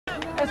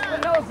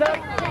Espinoza,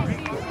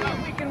 Casey, see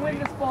if we can win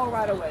this ball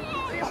right away.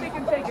 See if we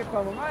can take it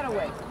from him right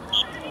away.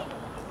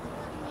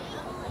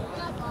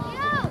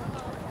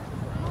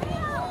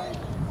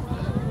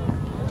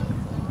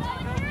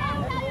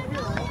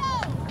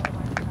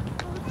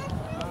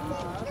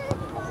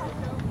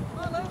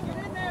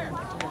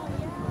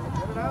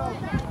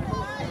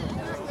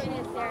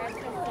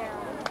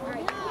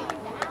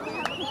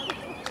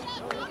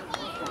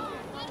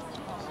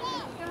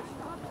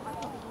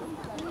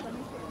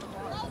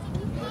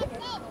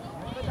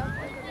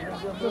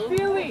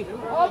 Sophia Lee,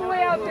 all the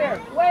way out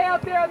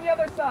there on the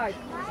other side.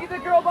 See the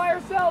girl by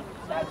herself?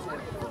 That's it.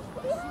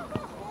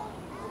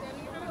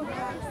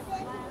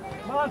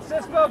 Come on,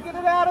 Cisco, get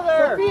it out of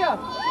there. Sophia,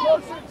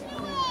 closer.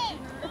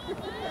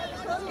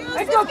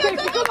 And go,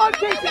 Casey. Come on,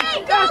 Casey.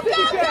 Fast as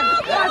you can.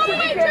 Fast as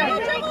you can.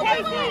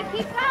 Casey,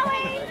 keep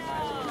going.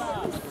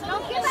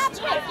 Don't give up,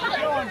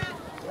 Casey.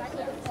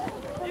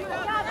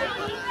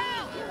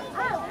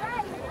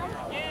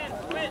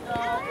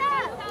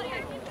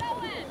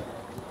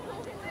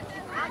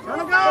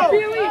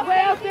 Sophia Lee, way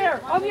out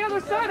there, on the other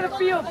side of the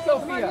field,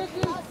 Sophia.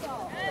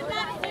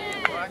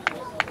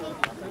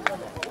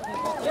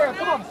 Sarah,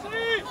 come on.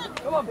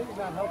 Come on.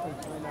 Not helping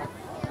right now.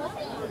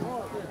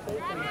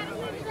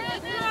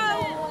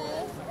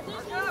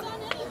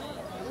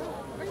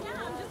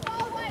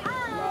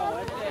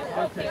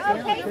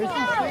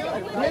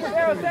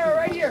 Sarah,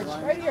 right here.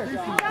 Right here.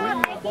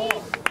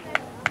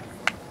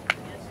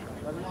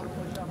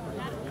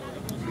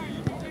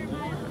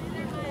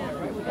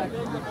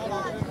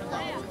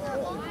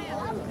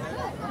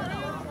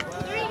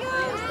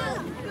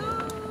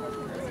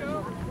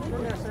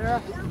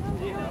 Sarah.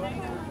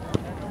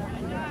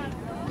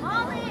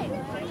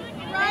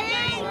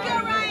 Ryan, go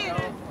Ryan.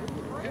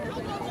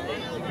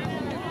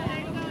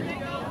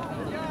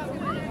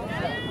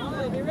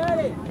 Be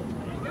ready.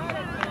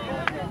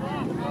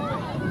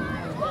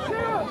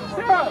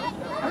 Sarah,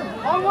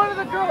 on one of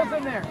the girls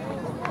in there.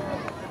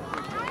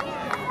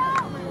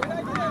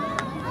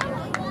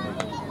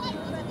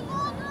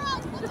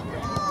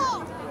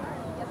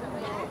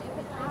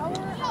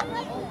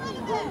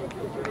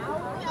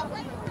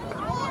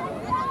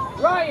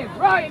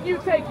 Ryan, you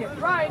take it.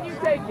 Ryan, you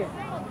take it.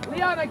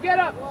 Liana, get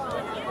up.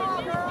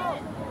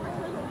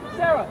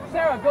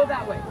 Sarah, go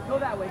that way. Go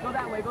that way. Go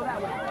that way. Go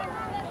that way.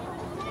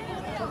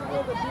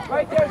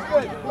 Right there's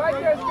good. Right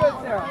there's good,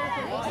 Sarah.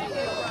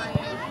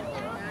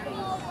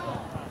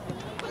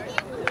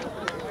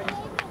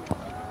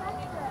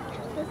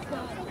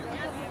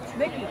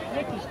 Nikki,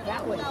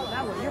 that way.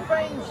 You're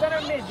playing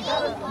center mid. You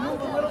gotta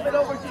move a little bit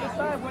over to the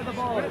side where the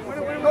ball is.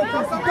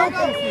 Go,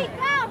 Casey.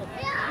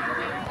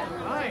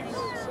 Nice.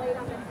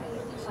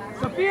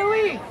 Sophia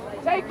Lee,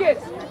 take it.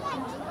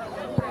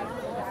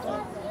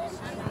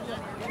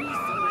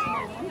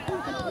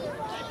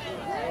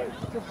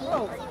 To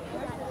throw.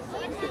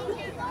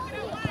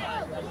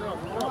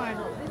 Quiet.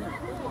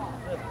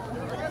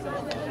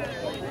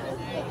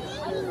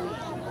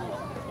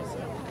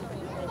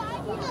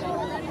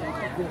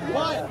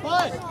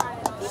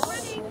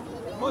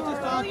 Coach is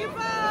done.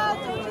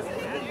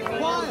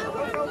 Quiet.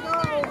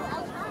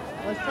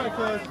 Let's try,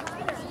 Coach.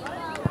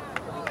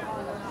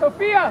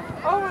 Sophia,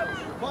 over.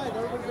 Quiet,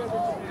 everybody goes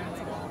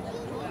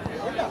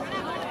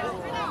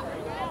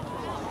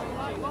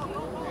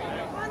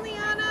Come on,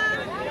 Liana.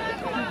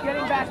 Keep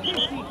getting back,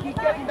 Casey. Keep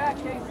getting back,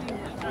 Casey.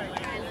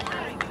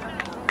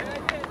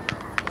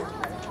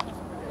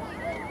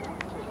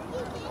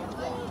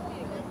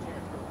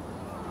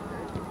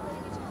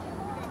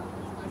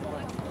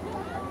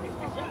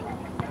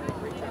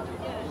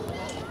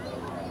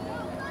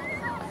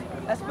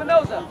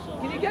 Espinoza,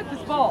 can you get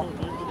this ball?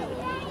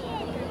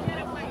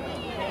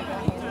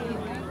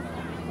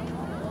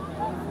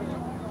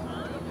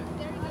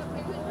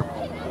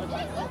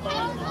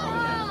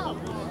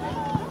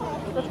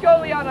 Let's go,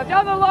 Liana.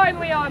 Down the line,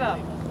 Liana.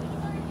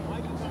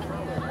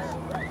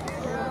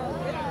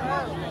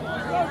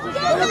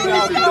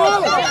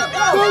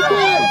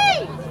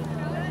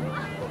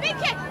 Big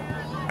kick.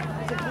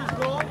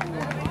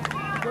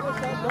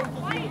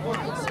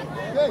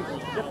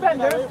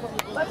 Defenders,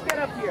 let's get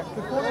up here.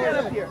 Get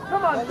up here.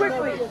 Come on,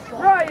 quickly.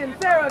 Ryan,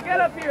 Sarah, get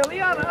up here.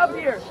 Liana, up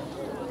here.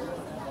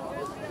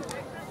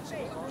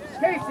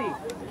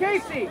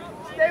 Casey,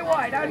 stay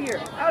wide. Out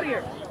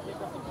here.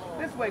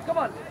 This way, come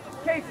on.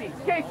 Casey,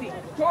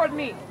 toward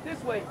me.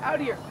 This way, out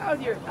here.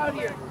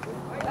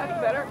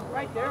 That's better,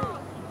 right there.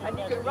 And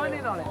you can run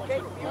in on it, okay?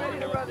 Be ready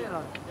to run in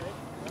on it.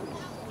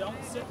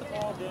 Don't sit the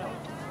ball down.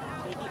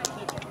 Take it,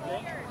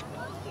 okay?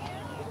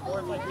 Or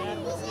if like that,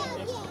 we'll sit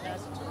next to the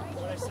pass it to him.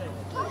 What I say.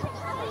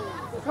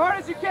 As hard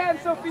as you can,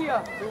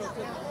 Sophia.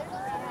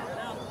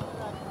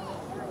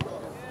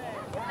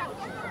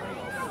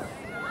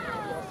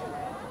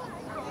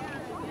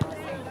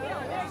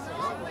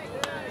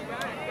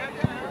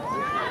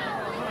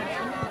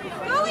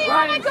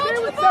 Ryan, stay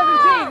with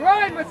 17.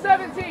 Ryan with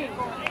 17.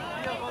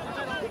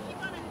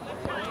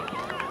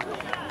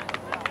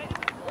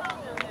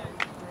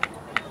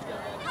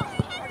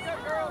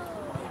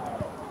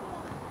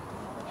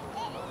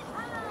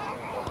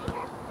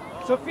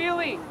 Sophia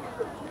Lee,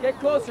 get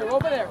closer.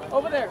 Over there.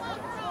 Over there.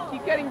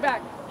 Keep getting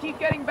back. Keep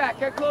getting back.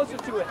 Get closer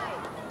to it.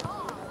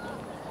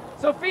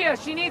 Sophia,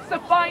 she needs to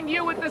find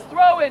you with this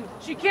throw-in.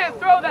 She can't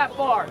throw that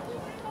far.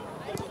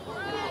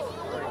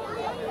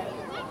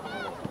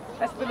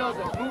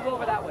 Espinoza, move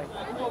over that way.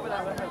 Move over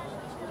that way.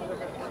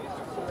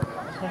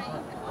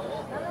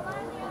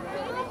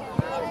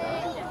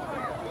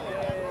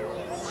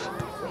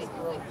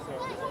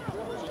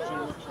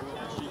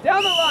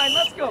 Down the line,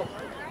 let's go.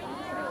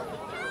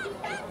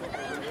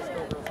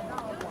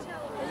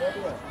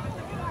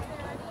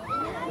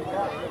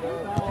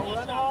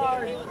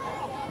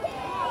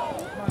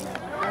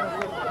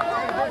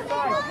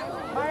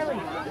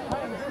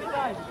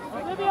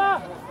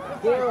 Olivia!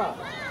 Dara,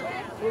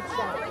 good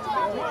side.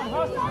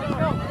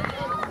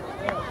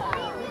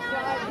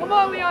 Come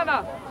on,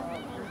 Liana.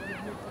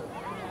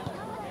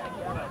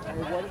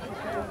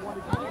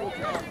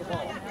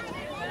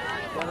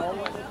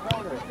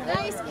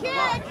 Nice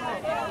kick!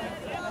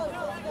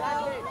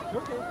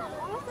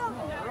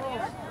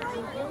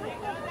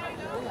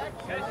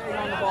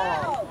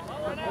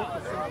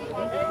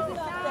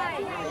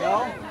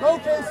 Go,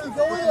 Casey,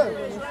 go in.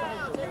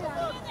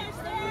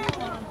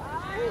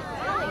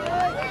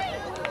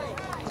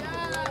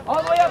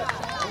 All the way up.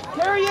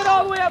 Carry it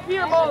all the way up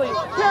here, Molly.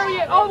 Carry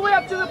it all the way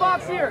up to the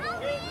box here.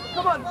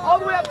 Come on, all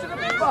the way up to the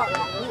big box.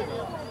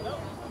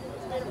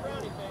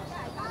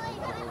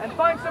 And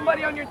find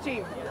somebody on your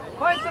team.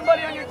 Find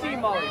somebody on your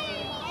team, Molly.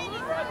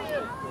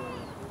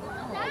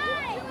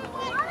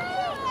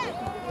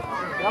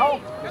 Go.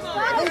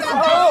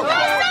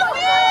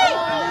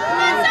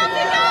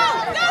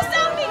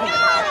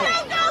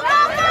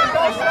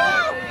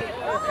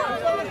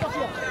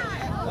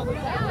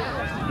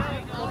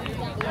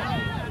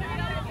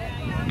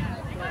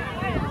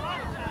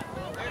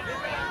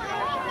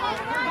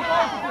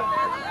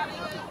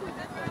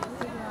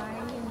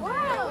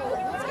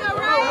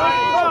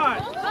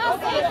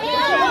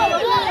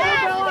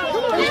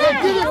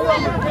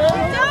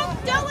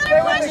 Don't let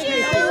her push you!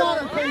 Stay on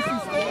him, Casey.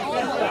 Stay on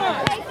him.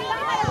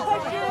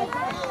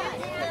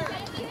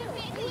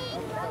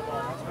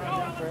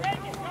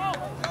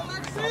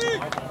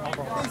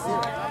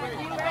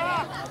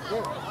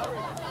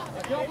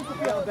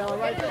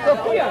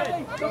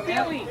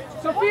 Sophia Lee,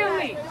 Sophia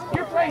Lee,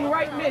 you're playing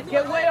right mid.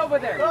 Get way over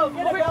there.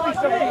 Quickly,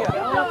 Sophia.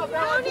 Go,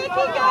 Nikki,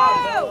 go!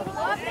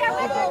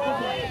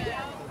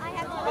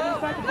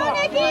 Go,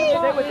 Nikki!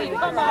 Stay with it.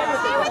 Stay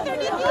with her,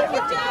 Nikki.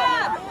 Good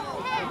job!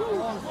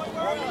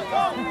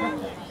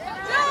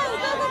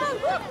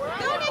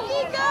 Go,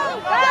 Nikki, go!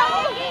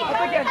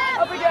 Up again,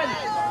 up again.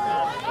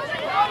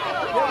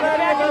 Get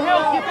back and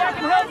help, get back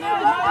and help now.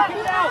 Get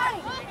it out.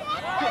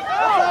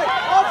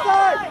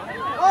 Offside!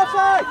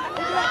 Offside!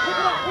 Pick it up, pick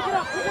it up, pick it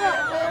up, pick it up!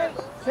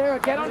 Sarah,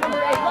 get on number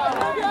 8.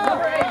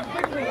 Number 8,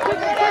 quickly,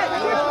 quickly.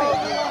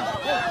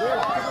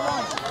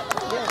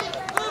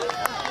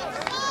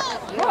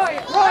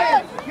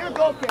 Ryan, your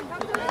goal kick.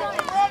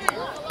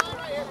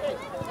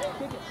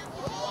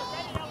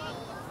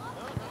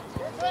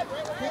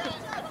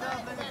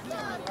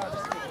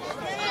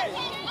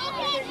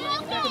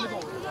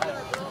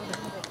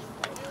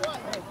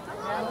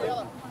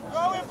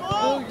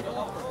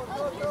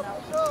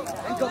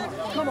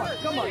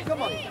 And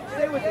come on.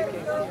 Stay with it,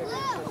 Casey.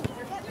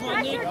 Come on,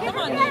 Nick. Come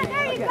on, Nick.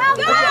 There you go.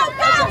 Go,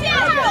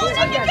 Nick. Go.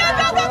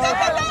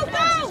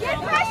 Get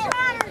pressure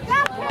on her. Go,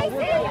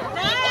 Casey.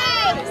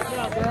 Nice.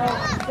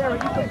 Sarah,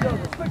 you can go.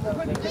 Quickly.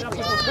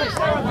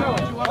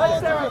 Let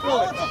Sarah throw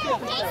it.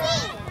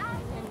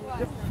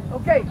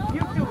 Okay,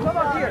 you two, come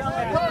up here.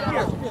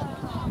 Nice.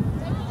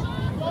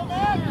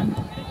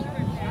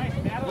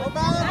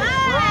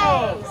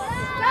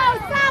 Go,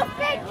 South,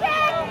 big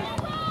kick.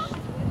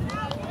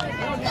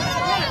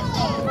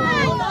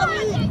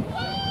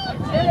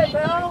 Hit it,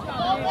 Bell.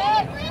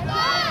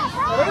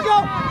 There we go!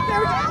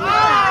 There we go!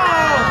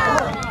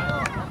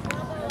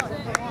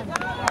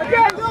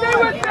 Again, stay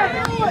with it.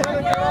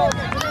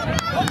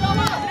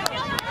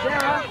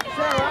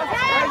 Sarah,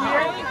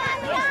 right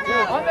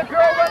here. On the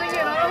girl running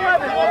in, on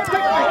 11.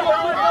 Quickly.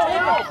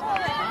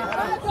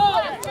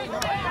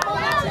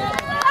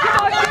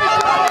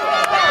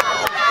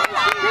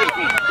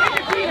 Casey, take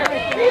it, Peter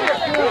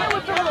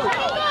with the move.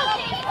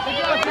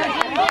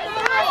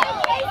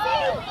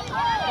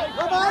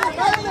 Come on,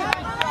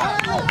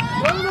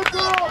 the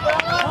goal,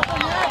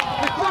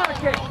 The corner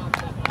kick.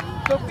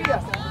 Sophia,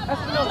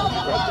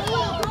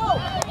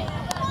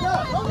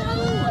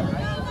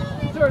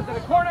 Sir, is it a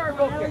corner or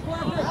goal kick?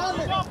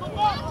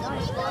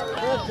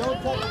 Don't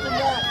touch the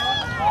net.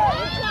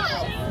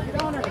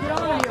 Get on her here,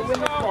 win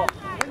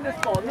this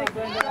ball. Nick,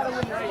 you gotta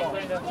win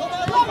this ball.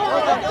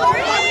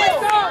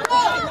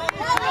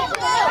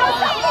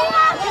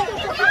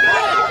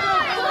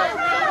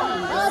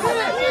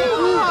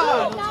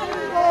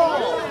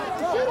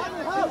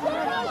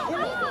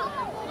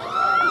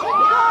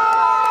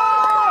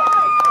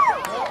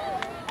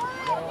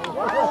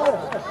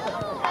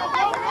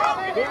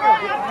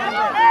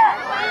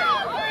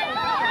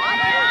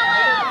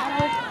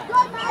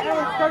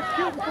 Aaron, start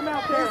shooting from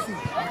out there.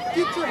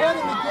 Get your head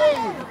in the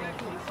game.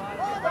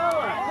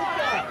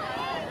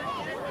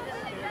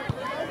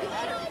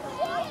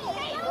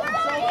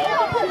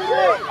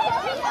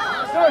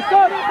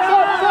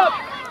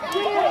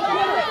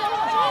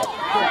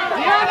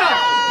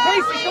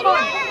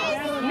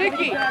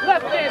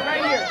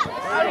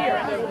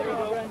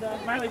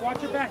 Miley,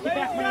 watch your back. Get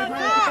back, Miley.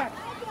 Miley, get back.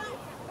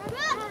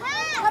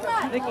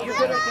 Nikki, you're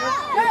good right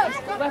there.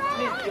 Left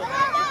midfield. You're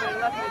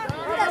left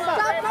midfield.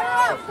 Stop, cut her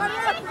off.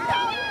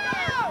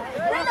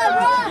 Bring that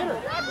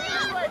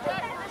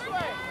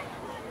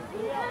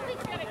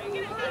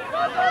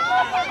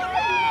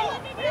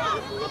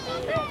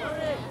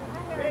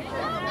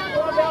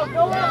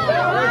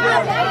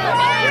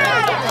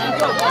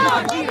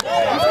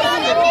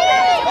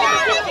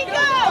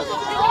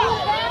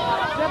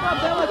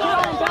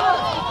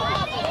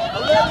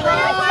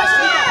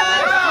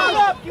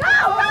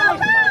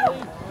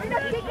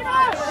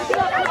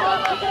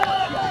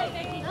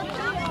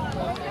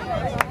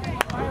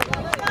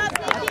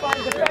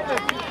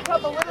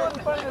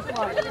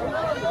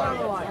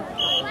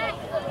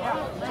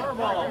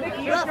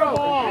Nikki, your throw.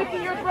 Nikki,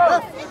 your throw.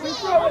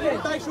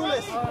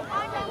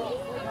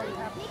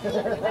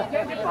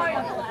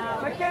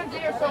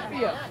 Mackenzie or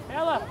Sophia?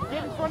 Ella,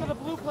 get in front of the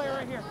blue player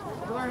right here.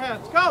 With our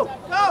hands. Go!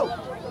 Go!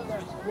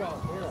 Go,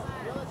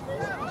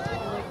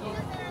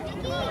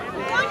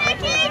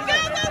 Nikki! Go,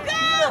 go,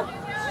 go!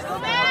 Go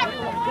back!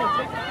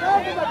 Go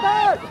to the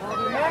back!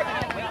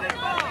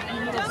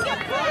 Don't get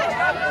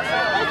pushed!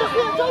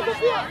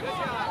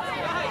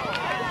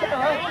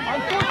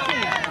 I'm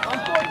 14. I'm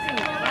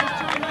 14.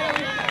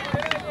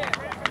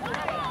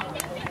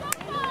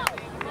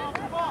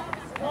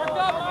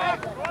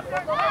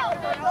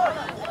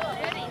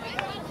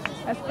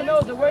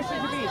 Espinoza, where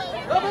should you be?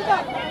 Over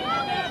there.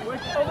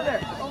 Over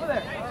there. Over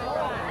there.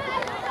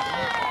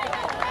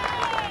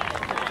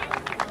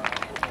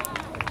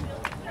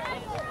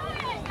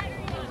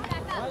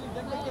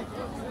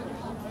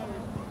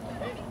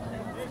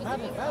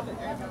 Have it.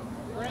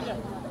 Brenda,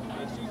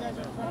 make sure you guys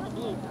are in front of the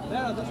blue.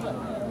 There, this way.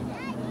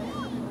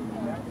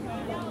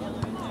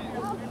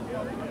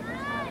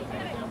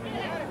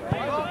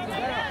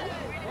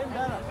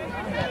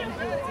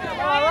 Good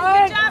job,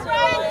 Ryan! Go!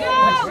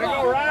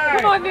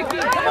 Come on, Nikki.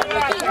 Come on,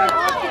 Nikki.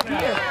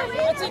 Here.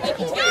 Go,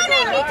 Nikki! Don't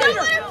let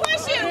her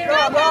push you! Go,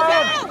 go, go!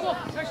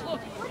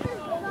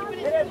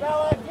 Get it,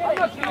 Bella. I'm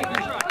lucky, Nikki.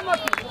 I'm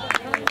lucky.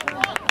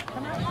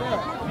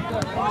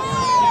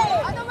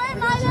 On the way,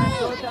 Miley!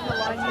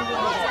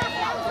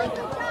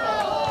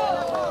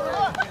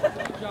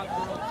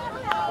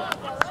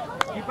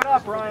 Keep it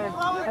up, Ryan.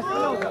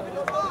 Espinoza.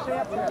 Stay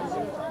up there.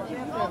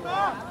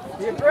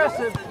 Be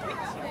aggressive.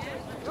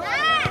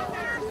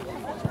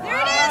 There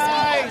it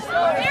is!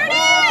 There it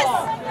is!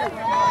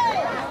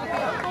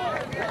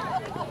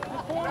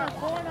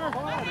 Corner.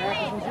 This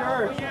is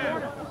yours.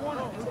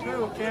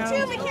 Two,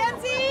 Two,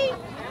 Mackenzie!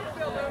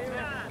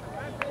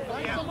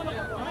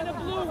 Find a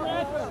blue,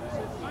 Red.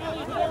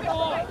 Miley, it's their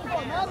ball.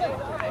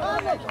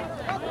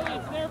 Miley,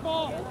 it's their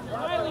ball.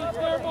 Miley, it's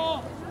their ball.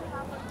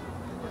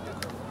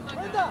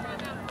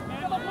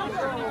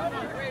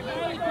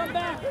 Miley, come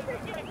back.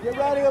 Get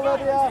ready,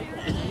 Olivia.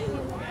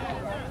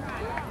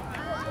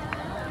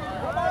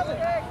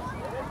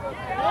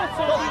 Go,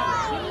 Sophie.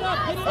 Hit it up.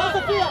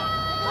 Sophia.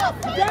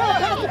 Down,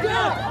 pass it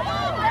down.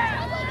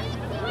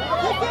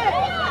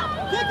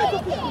 Kick it,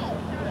 Sophia.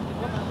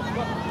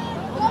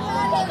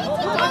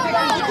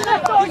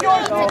 That's all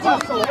yours, Nikki.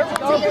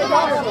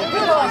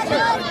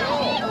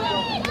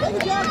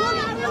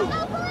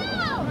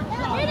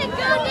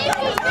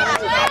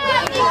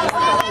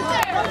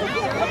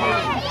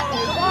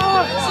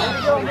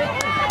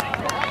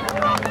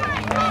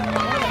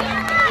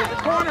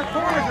 Corner,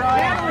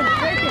 Ryan.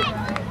 Take it.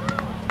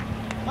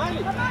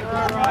 Miley.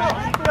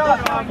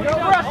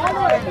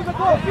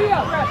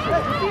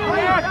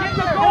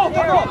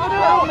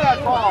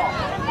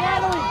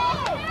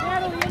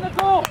 Natalie, in the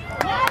goal.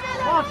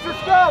 Come on,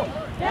 Cisco.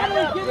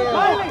 Natalie, give it.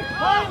 Miley.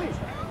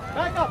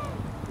 Back up.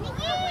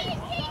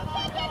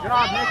 Good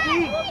job, Nikki.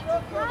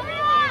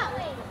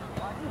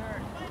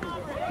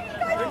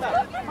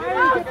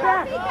 Miley,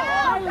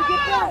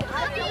 get back.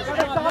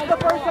 Gotta stop the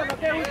person,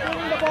 okay? Who's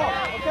winning the ball,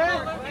 okay?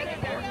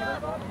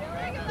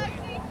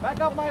 Back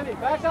up, Miley.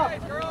 Back up.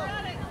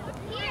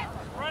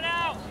 Run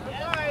out.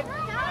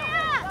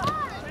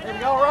 There you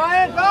go,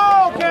 Ryan.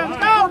 Go, Kim.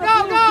 Go.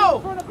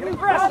 Get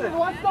aggressive. David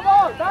wants the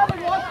ball.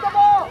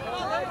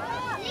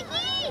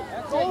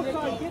 Goal sign.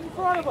 Get in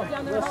front of him.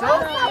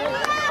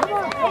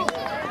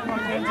 Come on,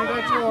 Kenzie.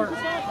 That's yours.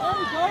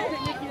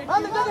 On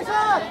the other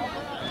side.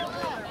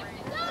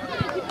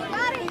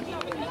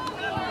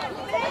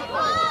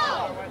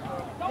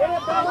 Get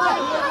it, Bella.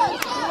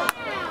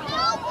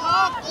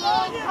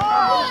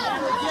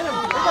 Get him.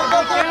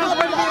 Ken's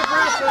going to be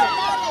aggressive.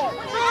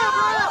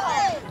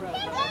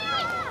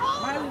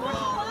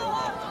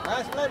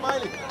 Nice play,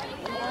 Miley.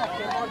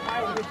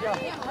 Good job.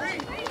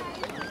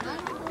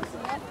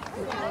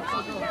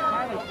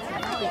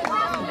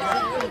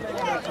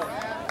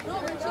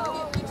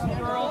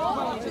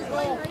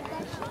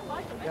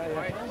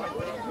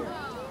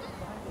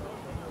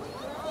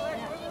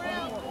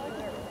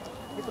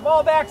 Get the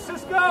ball back,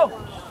 Cisco.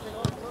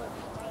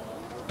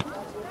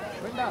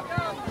 Bring down.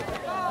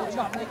 Good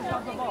job, Nick.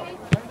 Stop the ball.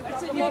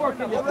 That's it. Keep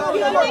working.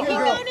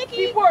 Go, Nikki!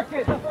 Keep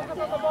working. Focus on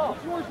the ball.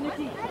 Yours,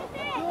 Nikki.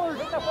 Yours.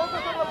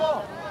 Focus on the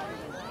ball.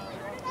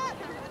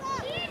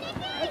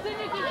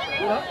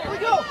 Here we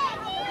go.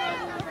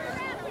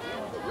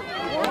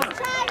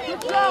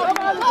 Good job. Come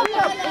on, speed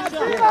up.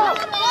 Speed up.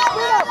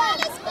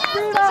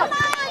 Speed up.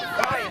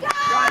 Ryan,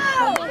 step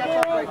up right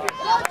here.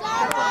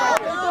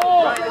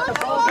 Ryan, it's a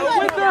ball. Go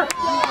with her.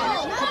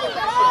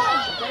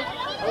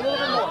 A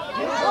little bit more.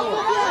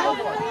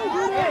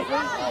 Hey,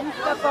 you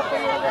step up a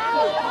little bit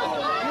too.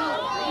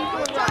 Keep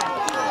doing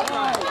Ryan.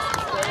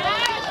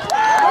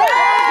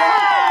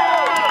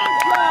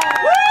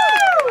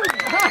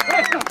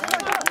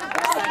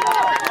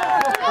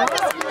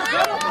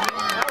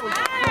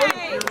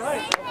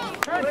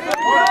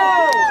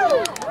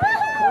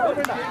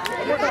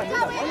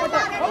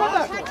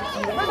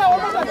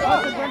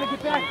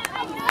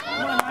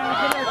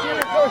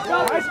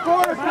 Nice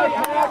corner, Take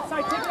it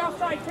outside, take it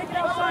outside, take it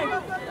outside.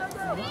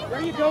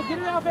 There you go, get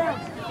it out back.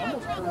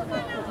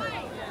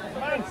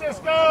 Come on,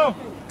 Cisco.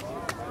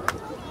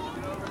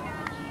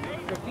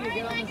 Sophia,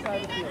 get on the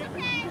side of the field.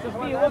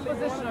 Sophia, what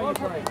position are you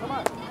playing? Come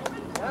on.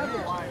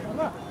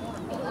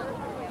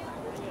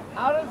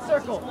 Out of the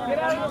circle. Get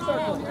out of the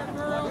circle.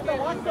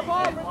 Watch the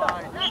ball.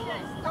 Watch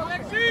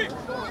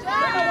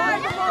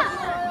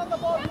the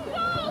ball.